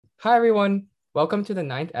Hi, everyone. Welcome to the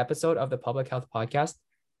ninth episode of the Public Health Podcast.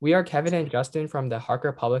 We are Kevin and Justin from the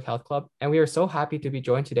Harker Public Health Club, and we are so happy to be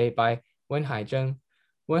joined today by Wenhai Zheng.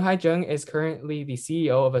 Wenhai Zheng is currently the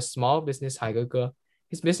CEO of a small business, Haigege.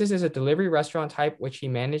 His business is a delivery restaurant type, which he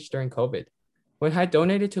managed during COVID. Wenhai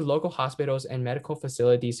donated to local hospitals and medical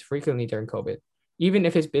facilities frequently during COVID, even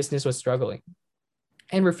if his business was struggling,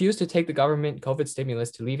 and refused to take the government COVID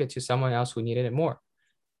stimulus to leave it to someone else who needed it more.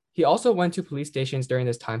 He also went to police stations during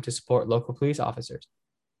this time to support local police officers.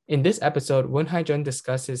 In this episode, Wenhai Jun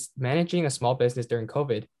discusses managing a small business during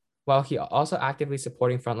COVID, while he also actively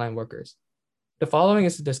supporting frontline workers. The following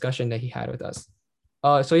is the discussion that he had with us.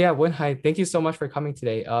 Wenhai, thank you so much for coming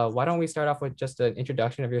today. Why don't we start off with just an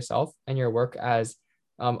introduction of yourself and your work as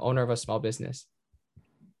owner of a small business?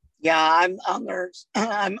 Yeah, I'm honored.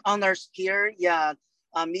 I'm honored here. Yeah,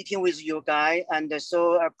 meeting with you guys, and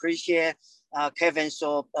so appreciate Kevin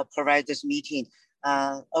so provide this meeting.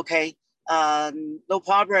 Okay, no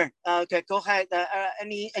problem. Okay, go ahead.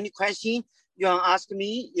 Any question you want to ask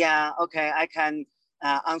me? Yeah, okay, I can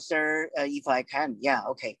answer if I can. Yeah,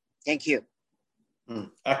 okay. Thank you.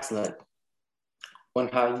 Excellent.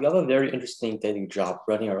 Wenhai, you have a very interesting daily job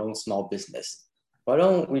running your own small business. Why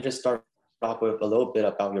don't we just start off with a little bit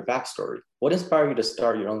about your backstory? What inspired you to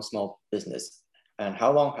start your own small business? And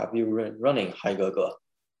how long have you been running Haigege?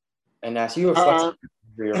 And as you reflect on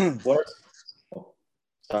your work,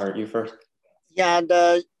 sorry, you first. Yeah,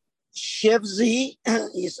 the Chef Z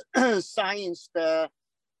is science the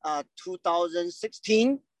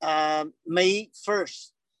 2016 May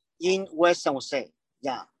 1st in West San Jose.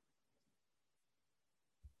 Yeah.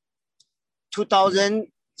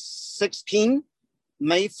 2016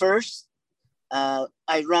 May 1st,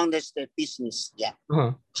 I run this the business. Yeah.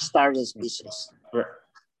 Start this business. Right.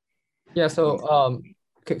 Yeah. So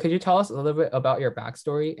could you tell us a little bit about your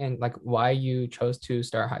backstory and like why you chose to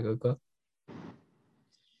start Haigege?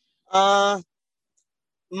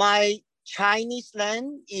 My Chinese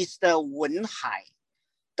name is the Wenhai.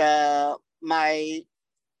 My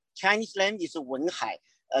Chinese name is Wenhai.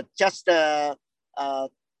 Just the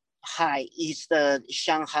Hai is the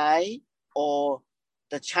Shanghai, or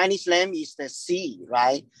the Chinese name is the sea,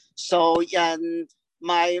 right? So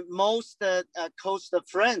my most close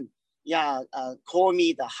friend, call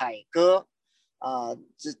me the Haige.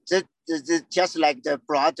 Just like the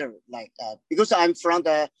brother, like because I'm from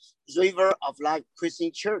the River of Life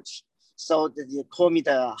Christian Church, so they call me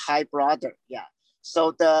the Hai brother. Yeah.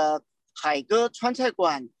 So the Haige 川菜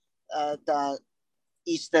馆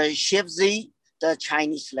is the Chef Z, the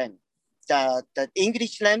Chinese name. The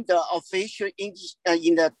English name, the official English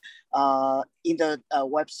in the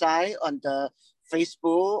website on the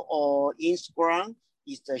Facebook or Instagram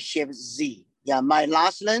is the Chef Z. Yeah, my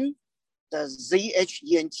last name, the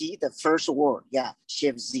ZHENG, the first word. Yeah,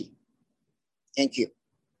 Chef Z. Thank you.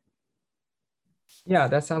 Yeah,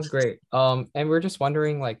 that sounds great. And we're just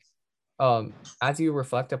wondering, like, as you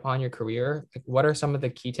reflect upon your career, like, what are some of the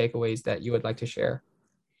key takeaways that you would like to share?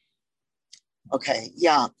 Okay,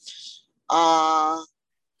 yeah.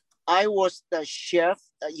 I was the chef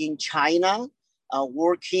in China,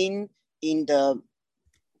 working in the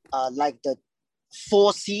like the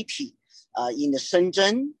 4 cities in the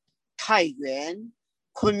Shenzhen, Taiyuan,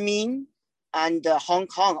 Kunming, and Hong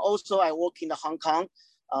Kong. Also, I work in the Hong Kong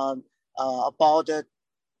about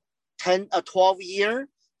 12 years.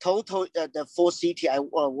 Total, the 4 cities I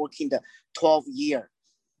work in the 12 years.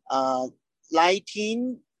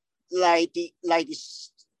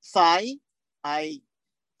 1995, I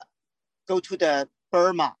go to the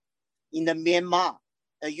Burma, in the Myanmar.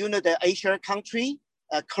 The Asian country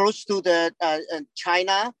close to the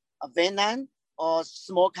China, Vietnam, or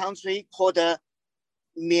small country called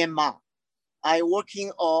Myanmar. I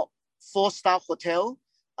working a 4-star hotel.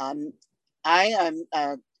 I am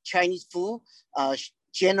a Chinese food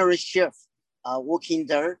general chef working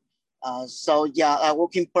there. I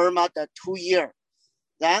work in Burma the 2 years.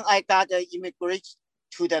 Then I got the immigration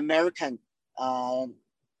to the American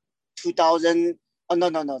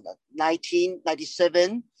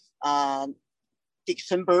 1997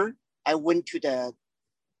 December. I went to the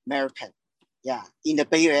American, in the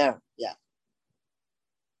Bay Area.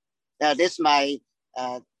 This my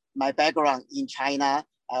my background in China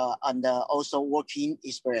and also working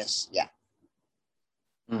experience.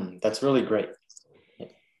 That's really great.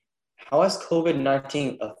 How has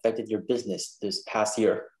COVID-19 affected your business this past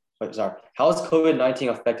year? How has COVID-19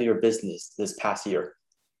 affected your business this past year?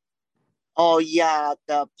 Oh yeah,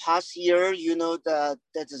 the past year, that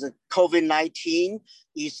is COVID-19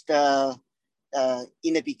 is the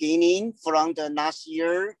in the beginning from the last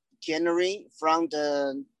year January from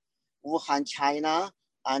the Wuhan, China,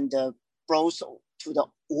 and brought to the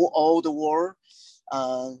all the world.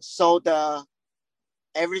 So the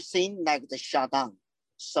everything like the shutdown.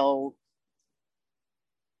 So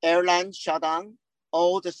airline shut down,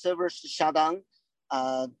 all the servers shut down.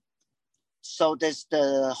 So that's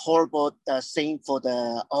the horrible thing for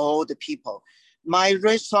all the people. My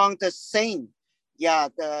restaurant the same. Yeah,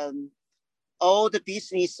 all the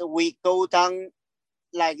business we go down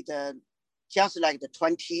like just like the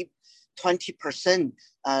 20%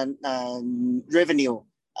 revenue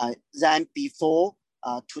than before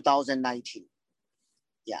 2019.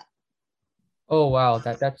 Yeah. Oh wow,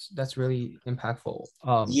 that's really impactful.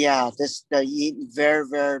 Yeah, that's the very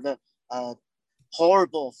very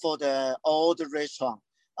horrible for all the restaurant,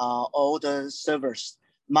 all the servers.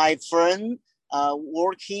 My friend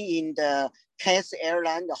working in the CAS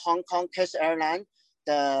airline, the Hong Kong CAS airline,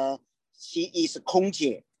 she is 空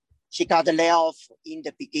姐. She got laid off in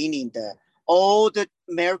the beginning. All the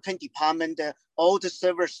American department, all the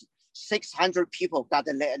servers, 600 people got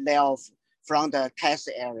laid off from the CAS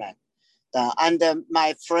airline. And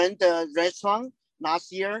my friend restaurant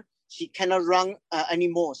last year, she cannot run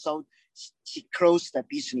anymore. So she closed the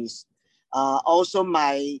business. Also,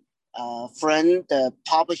 my friend, the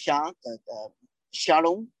publisher, the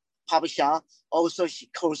Shalom publisher, also she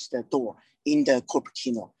closed the door in the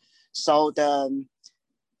Cupertino. So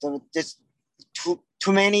this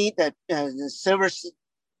too many the servers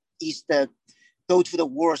is go to the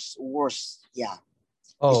worst. Yeah.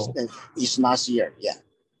 Oh. It's last year. Yeah.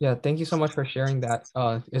 Yeah, thank you so much for sharing that.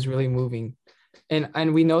 It's really moving.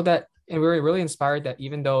 And we know that, and we're really inspired that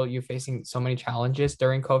even though you're facing so many challenges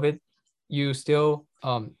during COVID, you still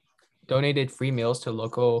donated free meals to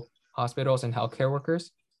local hospitals and healthcare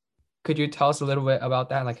workers. Could you tell us a little bit about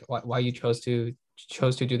that, like why you chose to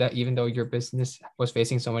do that, even though your business was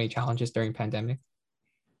facing so many challenges during pandemic?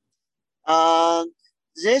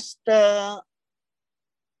 This the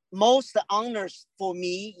most honors for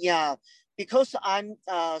me, yeah, because I'm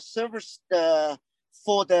service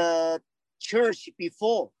for the church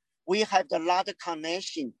before. We have a lot of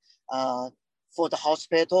connection for the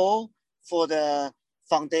hospital, for the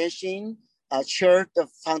foundation, church, the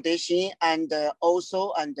foundation, and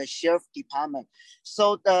also and the sheriff department.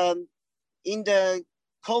 So in the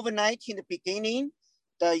COVID-19 the beginning,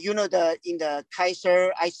 in the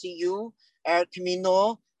Kaiser ICU, El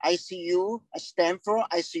Camino ICU, Stanford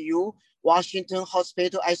ICU, Washington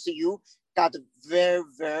Hospital ICU got very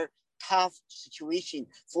very tough situation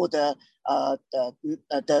for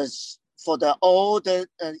all the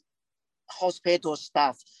hospital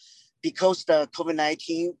staff, because the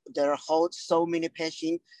COVID-19 there hold so many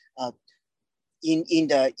patients in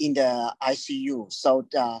the ICU. So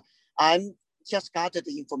I'm just got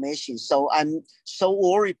the information. So I'm so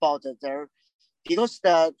worried about there, because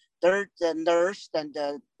the nurse and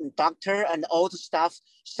the doctor and all the staff,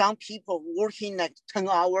 some people working like 10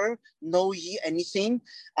 hours, no eat anything.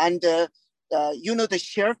 And the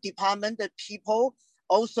sheriff department, the people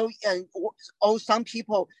also, some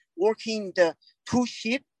people working the two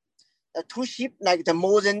shift like the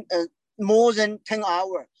more than 10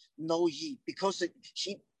 hours, no eat, because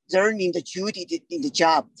they're in the duty in the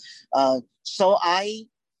job. So I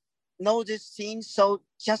know this thing. So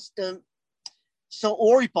just so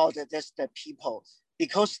worried about this the people,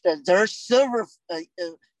 because their server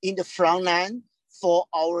in the front line for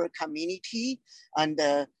our community and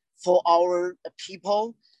for our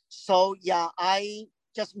people. So yeah, I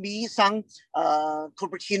just meet some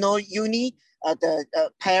Cupertino Uni,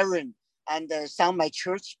 the parent, and some my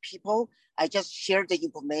church people. I just share the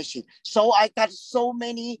information. So I got so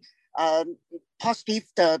many positive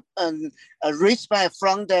respect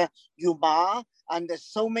from the UMA, and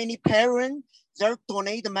so many parents, they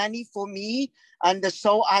donate money for me. And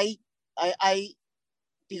so I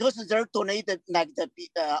because they donated like the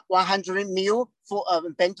 100 meal for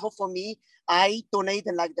bento for me, I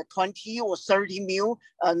donated like the 20 or 30 meal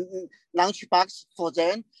lunch box for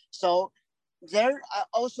them. So there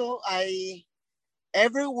also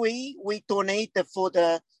every week we donate for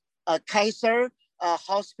the Kaiser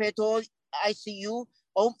hospital ICU,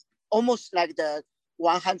 almost like the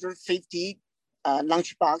 150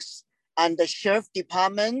 lunch box, and the sheriff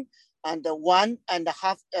department, and the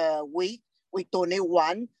 1.5 week we donate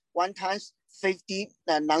one times 50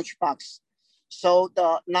 lunch box. So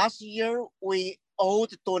the last year we all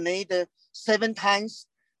donated 7 times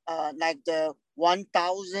like the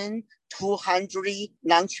 1,200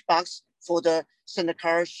 lunch box for the Santa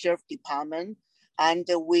Clara Sheriff Department, and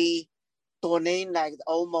we donate like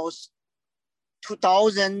almost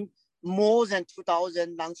 2,000, more than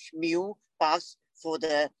 2,000 lunch meal box for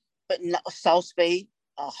the South Bay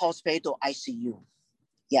Hospital ICU.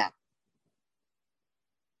 Yeah.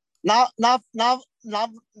 Not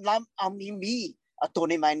only me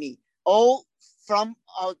donate money. All from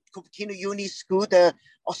Cupertino Uni School,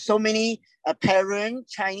 so many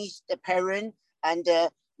parents, Chinese parents, and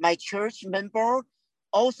my church member,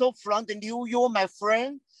 also from the New York, my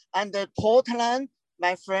friend, and the Portland,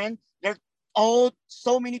 my friend. There all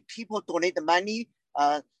so many people donate the money.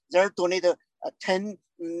 They donate 10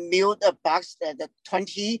 meal bucks, the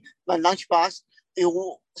 20 lunch box.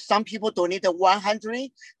 Some people donate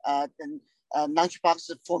 100 lunch box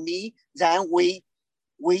for me. Then we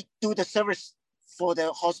do the service for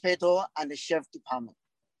the hospital and the sheriff department.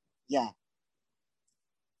 Yeah.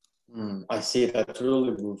 I see. That's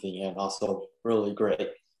really moving and also really great.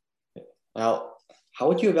 Now, how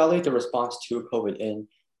would you evaluate the response to COVID in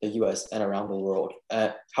the US and around the world?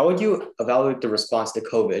 How would you evaluate the response to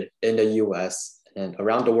COVID in the US and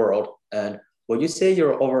around the world? And would you say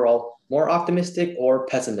you're overall more optimistic or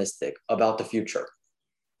pessimistic about the future?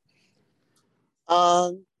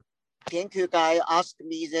 Thank you, guys. Ask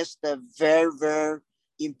me this the very, very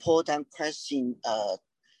important question.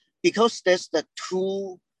 Because that's the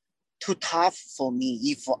too tough for me.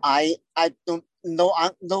 If I don't know,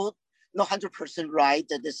 no 100% right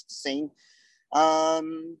that this thing.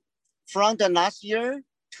 From the last year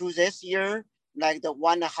to this year, like the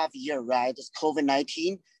 1.5 year, right? It's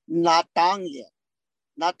COVID-19, not done yet,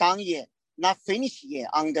 not finished yet.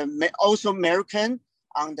 On the also American,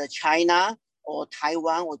 on the China or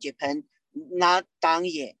Taiwan or Japan, not done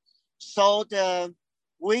yet. So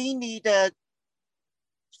we need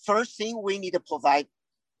first thing we need to provide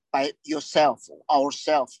by ourselves.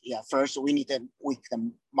 Yeah, first we need to with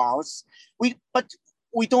the mouth. But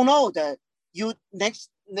we don't know that you next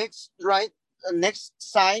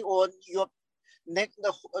side or your next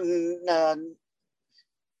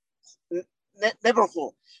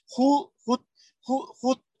neighborhood who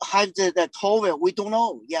have the COVID. We don't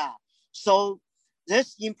know. Yeah, so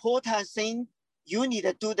this important thing you need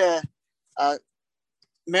to do the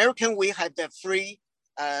American. We have the free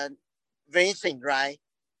vaccine, right?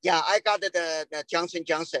 Yeah, I got the Johnson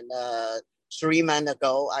 3 months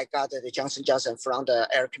ago. I got the Johnson from the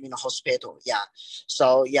Air Community Hospital. Yeah,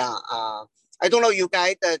 so yeah, I don't know you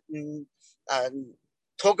guys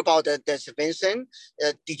talk about the vaccine.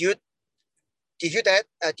 Did you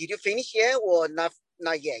finish yet or not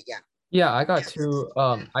yet? Yeah. Yeah, I got two.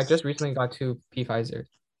 I just recently got two Pfizer.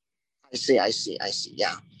 I see.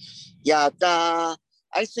 Yeah.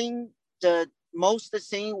 I think the most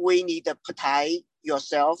thing we need to protect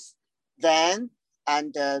yourself then,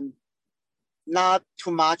 and not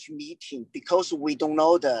too much meeting, because we don't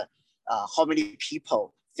know the how many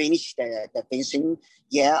people finish the vaccine.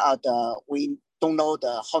 Yeah, we don't know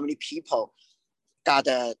how many people got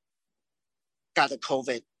the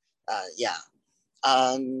COVID. Yeah.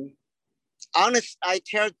 Honest, I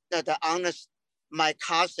tell the honest, my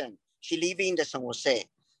cousin, he live in the San Jose.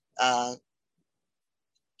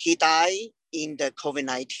 He died in the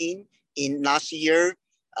COVID-19 in last year,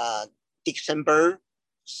 December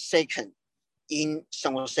 2nd, in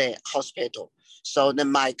San Jose hospital. So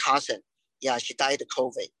then my cousin, yeah, she died of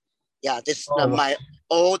COVID. Yeah, this my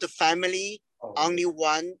old family, only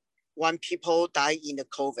one people died in the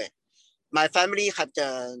COVID. My family had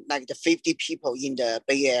the 50 people in the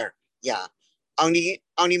Bay Area. Yeah, only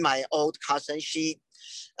my old cousin. He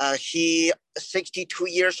 62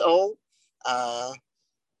 years old.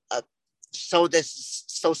 So this is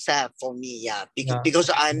so sad for me. Yeah, because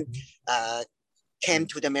I'm came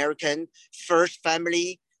to the American first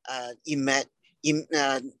family. I'm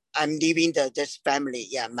leaving this family.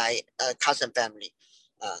 Yeah, my cousin family.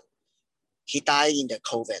 He died in the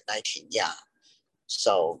COVID-19. Yeah,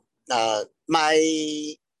 so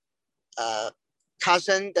my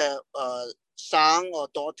cousin, the son or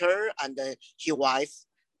daughter, and his wife,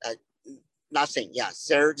 nothing. Yeah,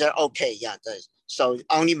 they're okay. Yeah, so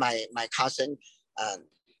only my cousin,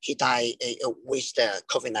 he died with the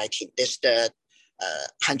COVID-19. This the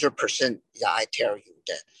 100%. Yeah, I tell you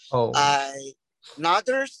that.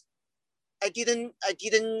 Others, I didn't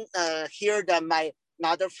hear that my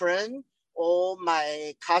another friend or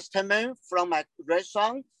my customer from my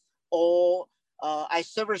restaurant, or I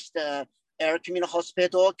service the Air Community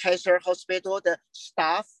Hospital, Cancer Hospital, the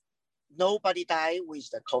staff, nobody died with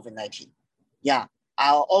the COVID-19. Yeah.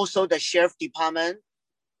 Also the sheriff department,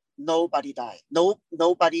 nobody died.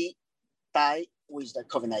 Nobody died with the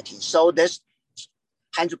COVID-19. So that's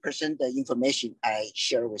 100% the information I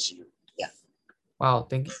share with you. Yeah. Wow,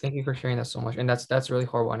 thank you for sharing that so much. And that's really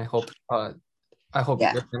horrible. And I hope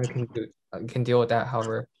your family can deal with that.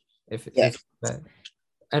 However, if that.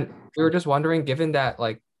 And we were just wondering, given that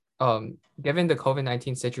like given the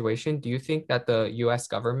COVID-19 situation, do you think that the US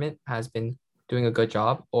government has been doing a good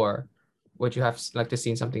job, or would you have like to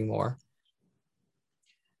see something more?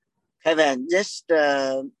 Kevin,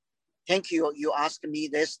 thank you. You asked me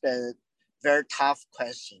this the very tough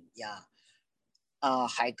question. Yeah.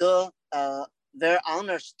 海哥, very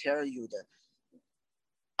honest tell you that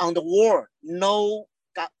on the world, no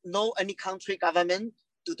any country government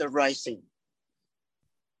do the right thing.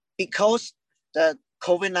 Because the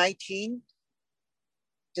COVID-19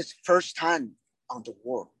 is first time on the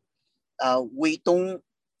world. We don't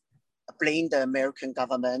blame the American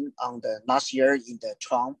government on the last year in the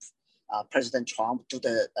President Trump do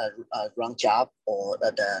the wrong job, or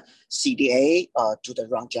the CDA do the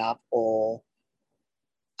wrong job, or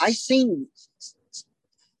I think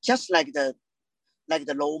just like the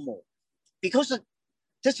Lomo, because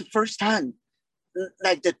this is the first time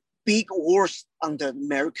like the big wars on the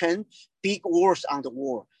American, big wars on the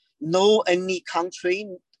world. No any country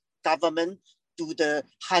government do the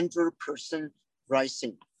 100% right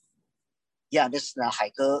thing. Yeah, this is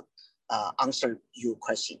Haige answer your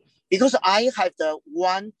question. Because I have the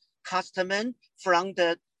one customer from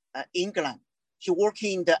the England. He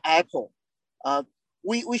working in the Apple.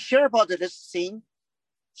 We share about this thing.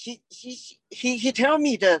 He tell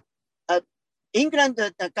me the England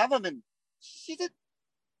the government. He said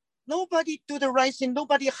nobody do the right thing.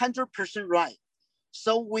 Nobody 100% right.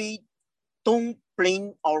 So we don't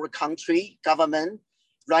blame our country government.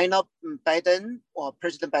 Right now, Biden or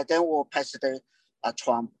President Biden or President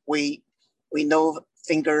Trump, we no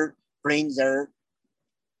finger blame their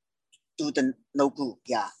do the no good.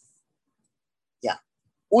 Yeah.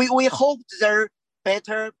 We hope they're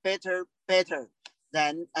better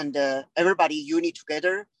than, and everybody unite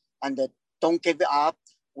together and don't give up.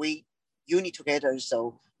 We unite together.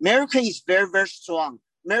 So America is very, very strong.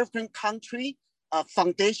 American country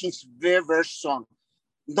foundation is very, very strong.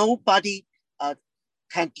 Nobody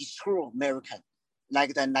can destroy American,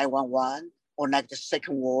 like the 9/11 or like the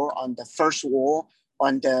Second War, on the First War,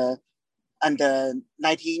 on the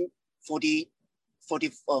 1940,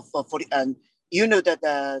 and you know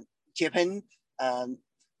that Japan had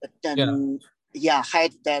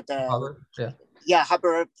that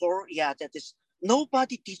harbor port. Yeah, that is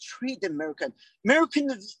nobody destroyed American.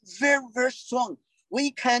 American is very, very strong.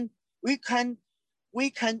 We can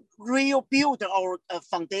rebuild our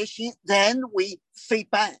foundation. Then we fight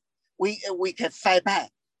back. We can fight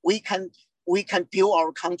back. We can build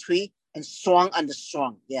our country and strong.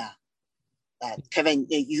 Yeah, Kevin,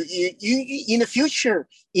 you in the future,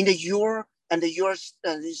 in your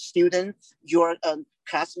student, your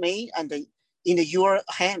classmate, and in your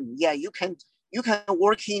hand, yeah, you can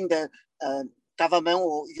work in the government,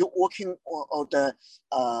 or you working or the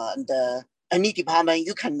any department.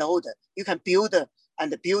 You can know that you can build the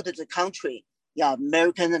country. Yeah,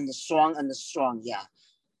 American and strong. Yeah,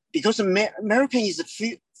 because American is a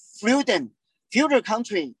freedom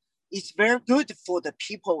country. It's very good for the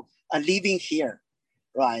people living here,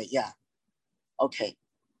 right? Yeah. Okay.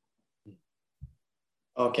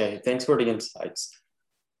 Okay, thanks for the insights.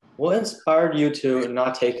 What inspired you to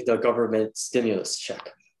not take the government stimulus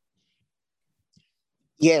check?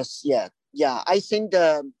 Yes, yeah. I think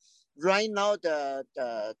right now the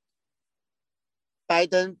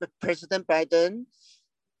President Biden,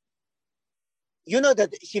 you know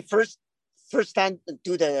that he first time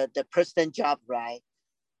do the president job, right?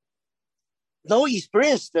 No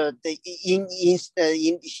experience in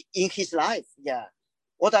his life. Yeah,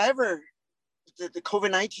 whatever the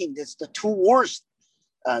COVID-19 is the two worst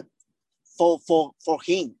for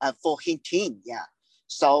him team. Yeah,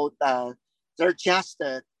 so they're just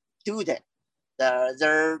do that.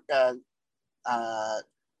 They're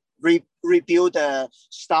rebuild the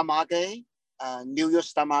stock market, New York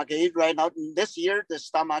stock market. Right now, this year the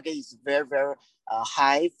stock market is very, very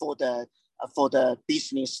high for the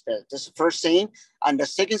business. That's the first thing, and the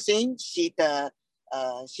second thing, he got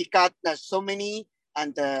so many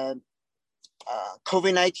and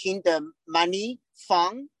COVID-19 the money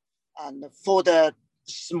fund and for the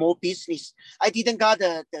small business. I didn't got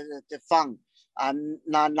the fund. I'm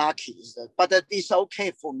not lucky, but it's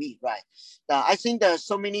okay for me, right? I think there's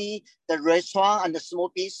so many the restaurant and the small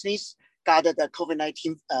business got the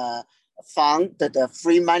COVID-19 fund, the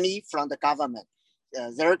free money from the government.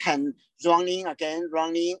 They can running again,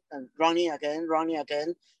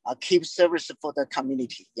 keep service for the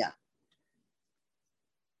community. Yeah.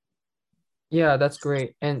 Yeah, that's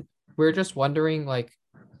great. And we're just wondering, like,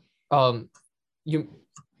 you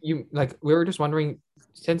like we were just wondering,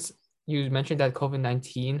 since you mentioned that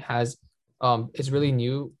COVID-19 has is really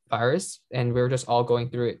new virus and we're just all going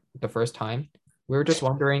through it the first time. We were just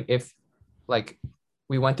wondering if like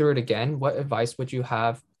we went through it again, what advice would you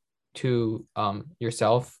have to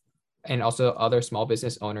yourself and also other small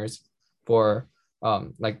business owners for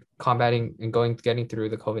like combating and getting through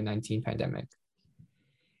the COVID-19 pandemic?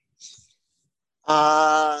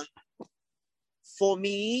 For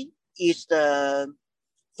me,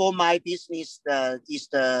 for my business is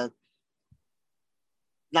the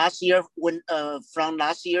last year from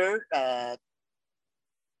last year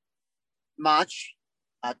March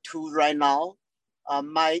to right now,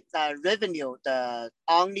 my revenue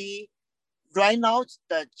only right now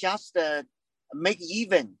just make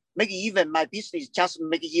even my business just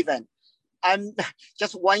make even. I'm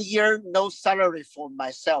just 1 year no salary for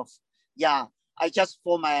myself. Yeah, I just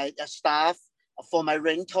for my staff, for my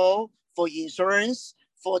rental, for insurance,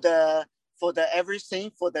 for the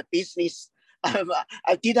everything for the business.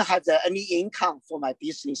 I didn't have any income for my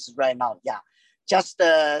business right now. Yeah, just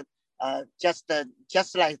like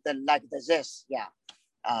this. Yeah.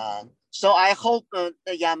 So I hope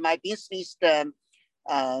yeah my business better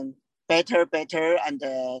and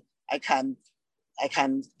I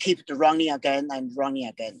can keep running again and running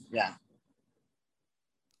again. Yeah.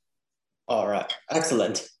 All right,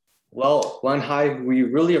 excellent. Well, Wenhai, we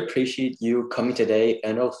really appreciate you coming today,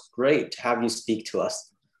 and it was great to have you speak to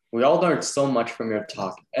us. We all learned so much from your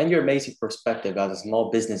talk and your amazing perspective as a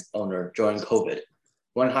small business owner during COVID.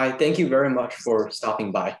 Wenhai, thank you very much for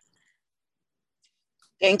stopping by.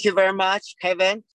 Thank you very much, Kevin.